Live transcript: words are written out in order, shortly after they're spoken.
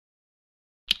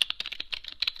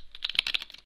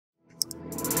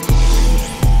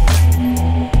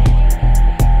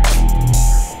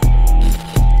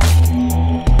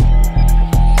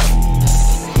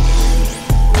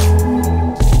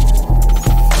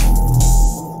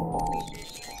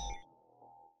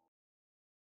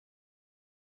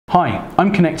Hi,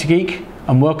 I'm Connector Geek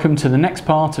and welcome to the next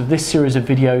part of this series of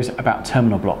videos about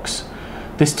terminal blocks.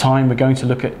 This time we're going to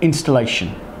look at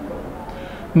installation.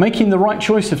 Making the right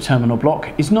choice of terminal block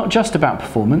is not just about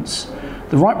performance.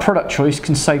 The right product choice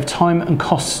can save time and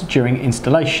costs during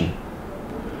installation.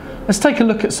 Let's take a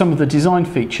look at some of the design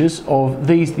features of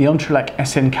the Entrelec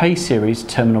SNK series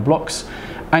terminal blocks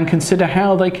and consider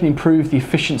how they can improve the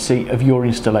efficiency of your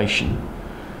installation.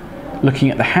 Looking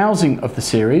at the housing of the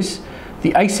series,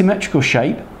 the asymmetrical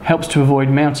shape helps to avoid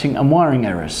mounting and wiring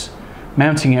errors.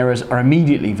 Mounting errors are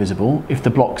immediately visible if the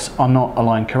blocks are not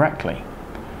aligned correctly.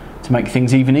 To make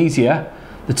things even easier,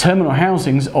 the terminal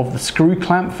housings of the screw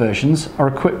clamp versions are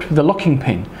equipped with a locking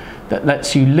pin that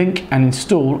lets you link and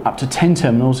install up to 10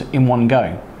 terminals in one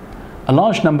go. A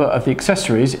large number of the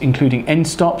accessories, including end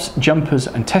stops, jumpers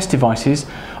and test devices,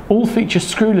 all feature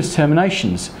screwless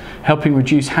terminations, helping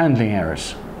reduce handling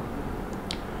errors.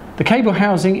 The cable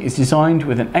housing is designed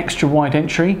with an extra wide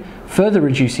entry, further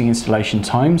reducing installation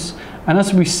times, and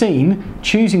as we've seen,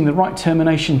 choosing the right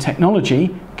termination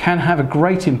technology can have a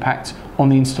great impact on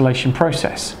the installation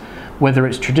process, whether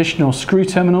it's traditional screw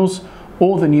terminals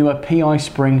or the newer PI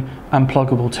spring and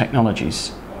pluggable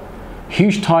technologies.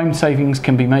 Huge time savings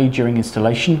can be made during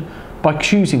installation by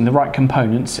choosing the right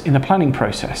components in the planning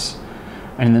process.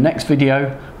 And in the next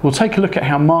video, we'll take a look at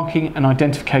how marking and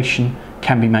identification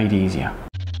can be made easier.